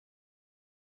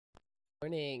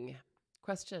Morning.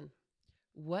 Question.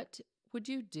 What would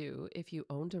you do if you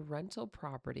owned a rental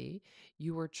property,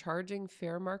 you were charging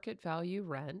fair market value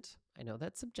rent? I know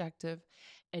that's subjective,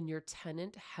 and your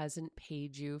tenant hasn't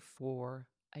paid you for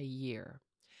a year.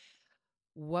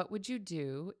 What would you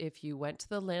do if you went to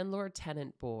the landlord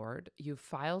tenant board, you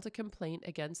filed a complaint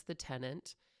against the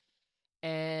tenant,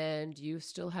 and you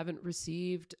still haven't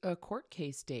received a court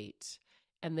case date,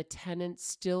 and the tenant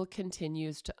still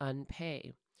continues to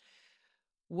unpay?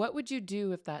 What would you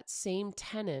do if that same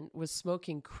tenant was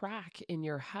smoking crack in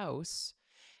your house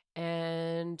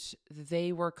and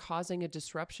they were causing a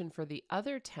disruption for the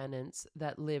other tenants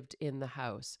that lived in the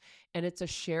house? And it's a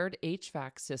shared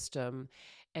HVAC system,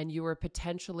 and you were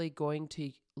potentially going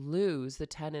to lose the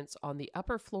tenants on the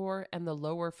upper floor and the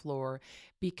lower floor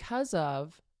because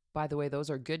of, by the way, those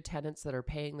are good tenants that are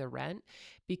paying the rent,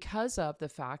 because of the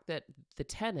fact that the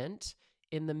tenant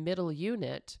in the middle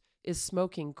unit is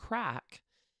smoking crack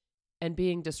and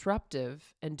being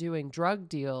disruptive and doing drug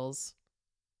deals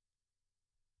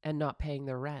and not paying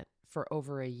their rent for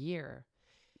over a year.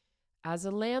 As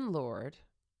a landlord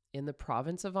in the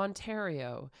province of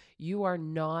Ontario, you are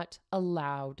not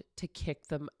allowed to kick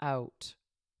them out.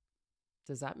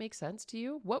 Does that make sense to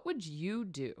you? What would you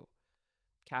do?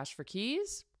 Cash for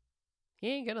keys? He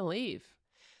ain't going to leave.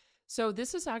 So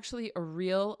this is actually a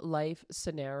real life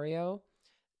scenario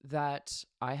that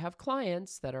I have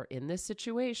clients that are in this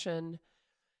situation,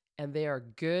 and they are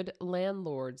good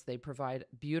landlords. They provide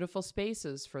beautiful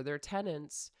spaces for their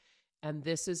tenants, and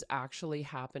this is actually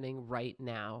happening right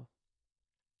now.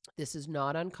 This is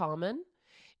not uncommon.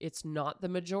 It's not the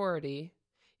majority.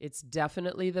 It's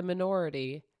definitely the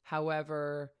minority.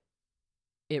 However,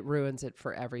 it ruins it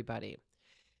for everybody.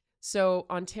 So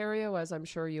Ontario, as I'm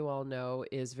sure you all know,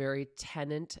 is very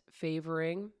tenant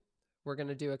favoring. We're going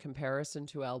to do a comparison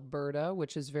to Alberta,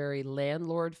 which is very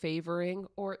landlord favoring.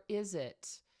 Or is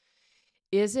it?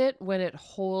 Is it when it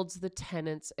holds the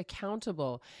tenants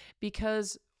accountable?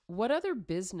 Because what other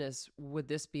business would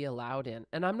this be allowed in?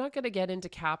 And I'm not going to get into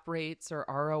cap rates or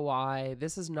ROI.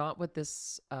 This is not what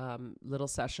this little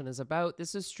session is about.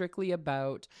 This is strictly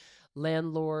about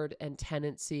landlord and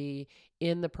tenancy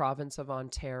in the province of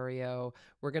Ontario.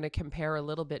 We're going to compare a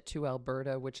little bit to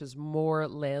Alberta, which is more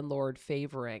landlord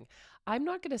favoring. I'm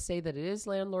not going to say that it is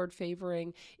landlord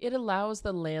favoring. It allows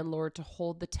the landlord to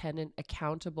hold the tenant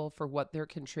accountable for what they're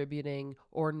contributing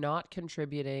or not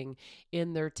contributing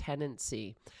in their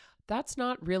tenancy. That's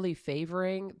not really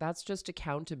favoring, that's just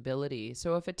accountability.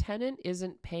 So if a tenant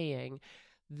isn't paying,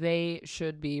 they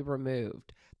should be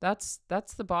removed. That's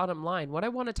the bottom line. What I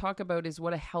want to talk about is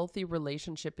what a healthy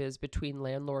relationship is between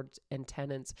landlords and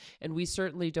tenants, and we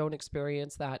certainly don't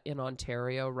experience that in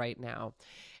Ontario right now.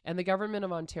 And the government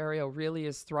of Ontario really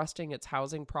is thrusting its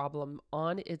housing problem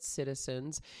on its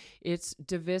citizens. It's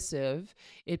divisive.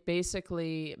 It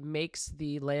basically makes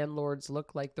the landlords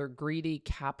look like they're greedy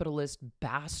capitalist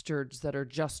bastards that are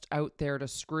just out there to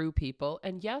screw people.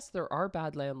 And yes, there are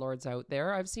bad landlords out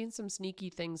there. I've seen some sneaky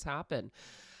things happen.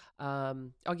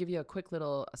 I'll give you a quick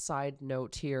little side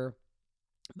note here.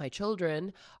 My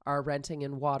children are renting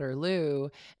in Waterloo,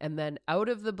 and then out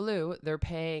of the blue, they're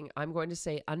paying, I'm going to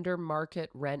say, under market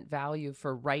rent value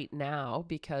for right now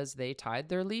because they tied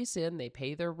their lease in. They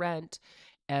pay their rent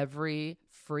every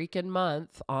freaking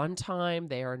month on time.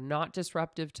 They are not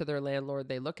disruptive to their landlord.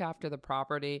 They look after the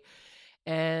property.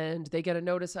 And they get a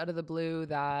notice out of the blue,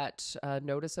 that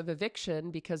notice of eviction,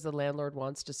 because the landlord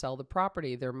wants to sell the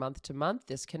property. They're month to month.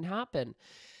 This can happen.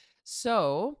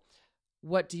 So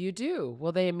what do?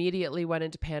 Well, they immediately went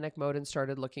into panic mode and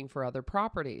started looking for other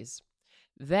properties.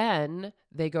 Then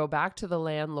they go back to the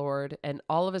landlord and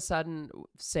all of a sudden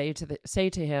say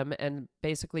to him and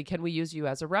basically, can we use you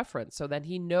as a reference? So then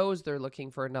he knows they're looking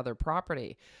for another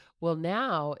property. Well,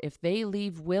 now if they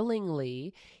leave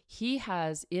willingly, he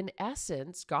has in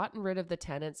essence gotten rid of the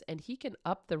tenants and he can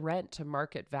up the rent to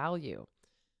market value.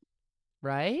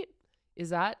 Right? Does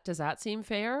that seem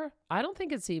fair? I don't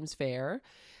think it seems fair.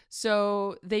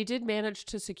 So they did manage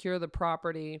to secure the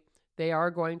property. They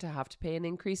are going to have to pay an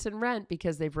increase in rent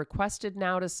because they've requested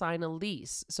now to sign a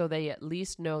lease. So they at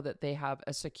least know that they have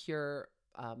a secure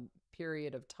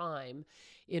period of time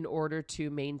in order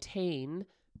to maintain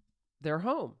their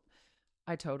home.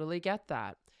 I totally get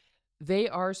that. They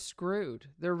are screwed.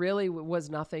 There really was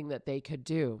nothing that they could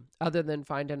do other than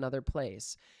find another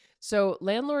place. So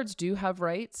landlords do have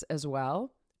rights as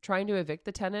well. Trying to evict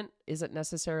the tenant isn't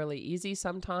necessarily easy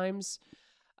sometimes.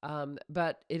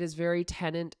 But it is very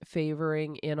tenant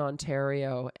favoring in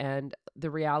Ontario. And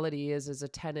the reality is a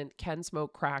tenant can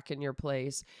smoke crack in your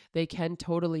place. They can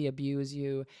totally abuse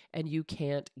you and you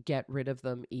can't get rid of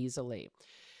them easily.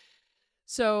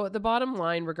 So, the bottom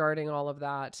line regarding all of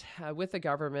that with the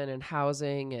government and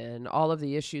housing and all of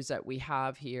the issues that we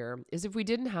have here is if we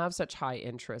didn't have such high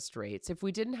interest rates, if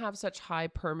we didn't have such high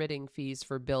permitting fees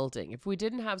for building, if we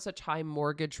didn't have such high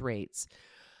mortgage rates,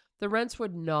 the rents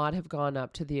would not have gone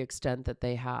up to the extent that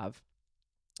they have.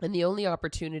 And the only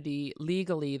opportunity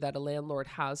legally that a landlord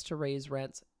has to raise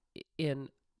rents in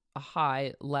a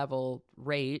high level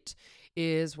rate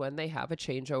is when they have a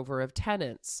changeover of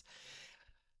tenants.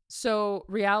 So,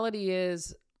 reality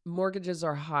is mortgages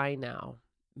are high now.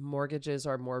 Mortgages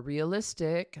are more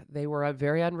realistic. They were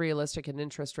very unrealistic, and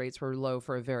interest rates were low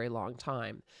for a very long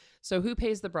time. So, who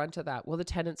pays the brunt of that? Well, the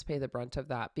tenants pay the brunt of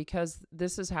that because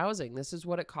this is housing. This is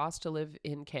what it costs to live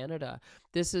in Canada.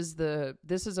 This is a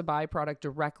byproduct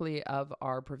directly of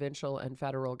our provincial and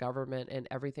federal government and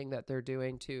everything that they're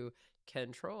doing to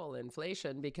control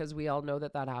inflation, because we all know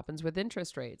that that happens with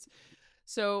interest rates.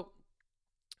 So,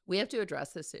 we have to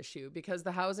address this issue because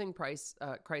the housing price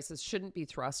crisis shouldn't be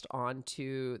thrust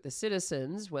onto the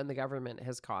citizens when the government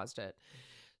has caused it.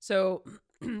 So,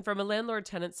 from a landlord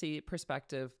tenancy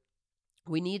perspective,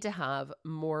 we need to have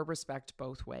more respect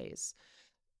both ways,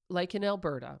 like in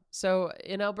Alberta. So,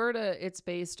 in Alberta, it's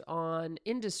based on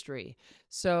industry.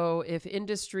 So, if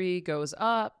industry goes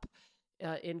up,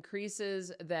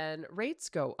 increases, then rates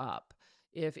go up.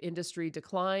 If industry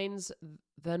declines,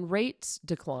 then rates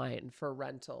decline for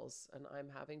rentals. And I'm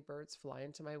having birds fly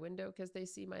into my window because they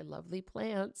see my lovely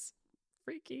plants.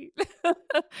 Freaky.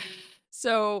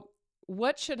 So,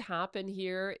 what should happen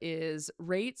here is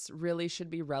rates really should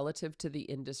be relative to the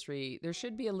industry. There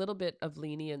should be a little bit of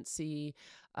leniency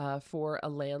for a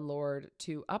landlord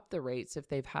to up the rates if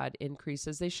they've had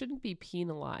increases. They shouldn't be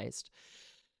penalized.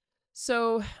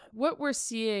 So, what we're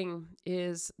seeing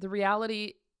is the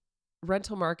reality.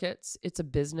 Rental markets, it's a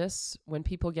business. When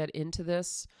people get into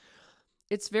this,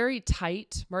 it's very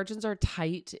tight. Margins are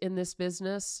tight in this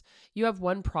business. You have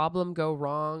one problem go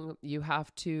wrong, you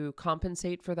have to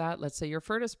compensate for that. Let's say your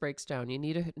furnace breaks down. You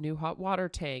need a new hot water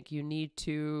tank. You need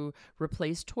to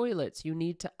replace toilets. You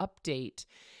need to update.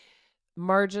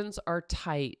 Margins are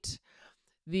tight.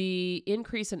 The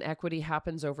increase in equity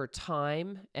happens over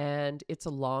time, and it's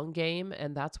a long game,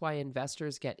 and that's why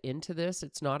investors get into this.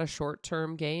 It's not a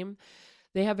short-term game.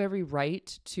 They have every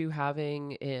right to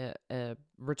having a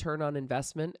return on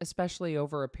investment, especially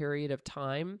over a period of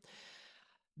time,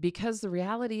 because the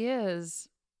reality is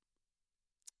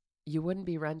you wouldn't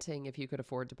be renting if you could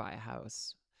afford to buy a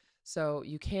house. So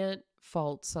you can't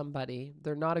fault somebody.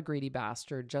 They're not a greedy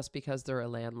bastard just because they're a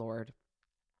landlord.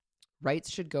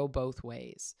 Rights should go both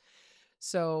ways.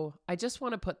 So I just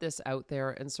want to put this out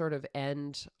there and sort of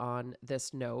end on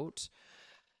this note.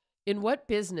 In what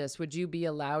business would you be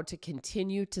allowed to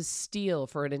continue to steal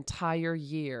for an entire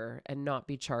year and not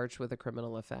be charged with a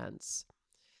criminal offense?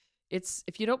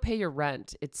 If you don't pay your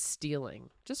rent, it's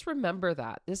stealing. Just remember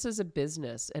that. This is a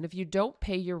business. And if you don't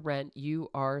pay your rent,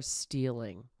 you are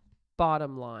stealing.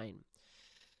 Bottom line.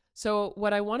 So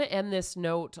what I want to end this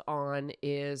note on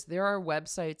is there are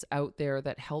websites out there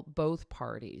that help both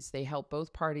parties. They help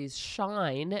both parties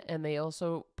shine, and they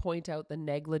also point out the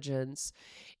negligence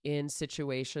in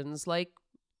situations like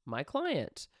my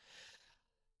client.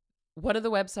 One of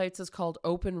the websites is called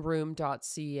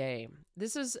openroom.ca.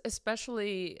 This is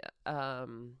especially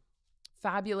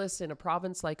fabulous in a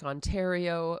province like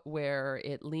Ontario, where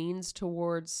it leans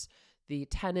towards the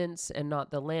tenants and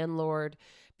not the landlord,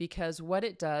 because what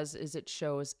it does is it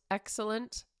shows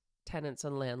excellent tenants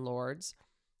and landlords.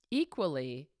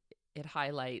 Equally, it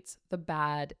highlights the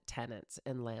bad tenants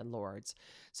and landlords.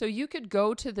 So you could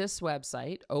go to this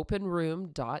website,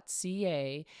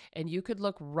 openroom.ca, and you could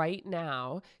look right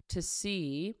now to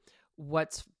see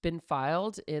what's been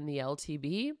filed in the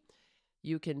LTB.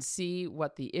 You can see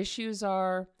what the issues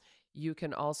are. You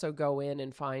can also go in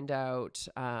and find out,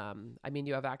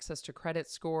 you have access to credit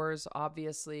scores.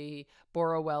 Obviously,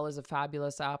 Borrowell is a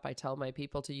fabulous app. I tell my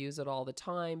people to use it all the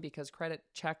time because credit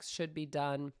checks should be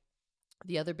done.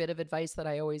 The other bit of advice that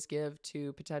I always give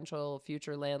to potential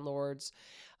future landlords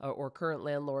or current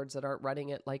landlords that aren't running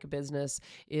it like a business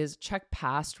is check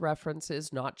past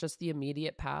references, not just the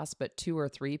immediate past, but 2 or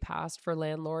 3 past for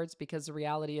landlords, because the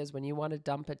reality is when you want to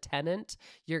dump a tenant,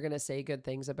 you're going to say good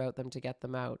things about them to get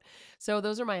them out. So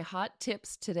those are my hot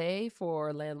tips today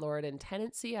for landlord and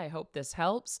tenancy. I hope this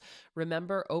helps.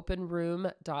 Remember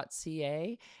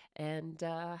openroom.ca and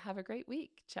have a great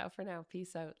week. Ciao for now.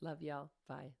 Peace out. Love y'all.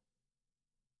 Bye.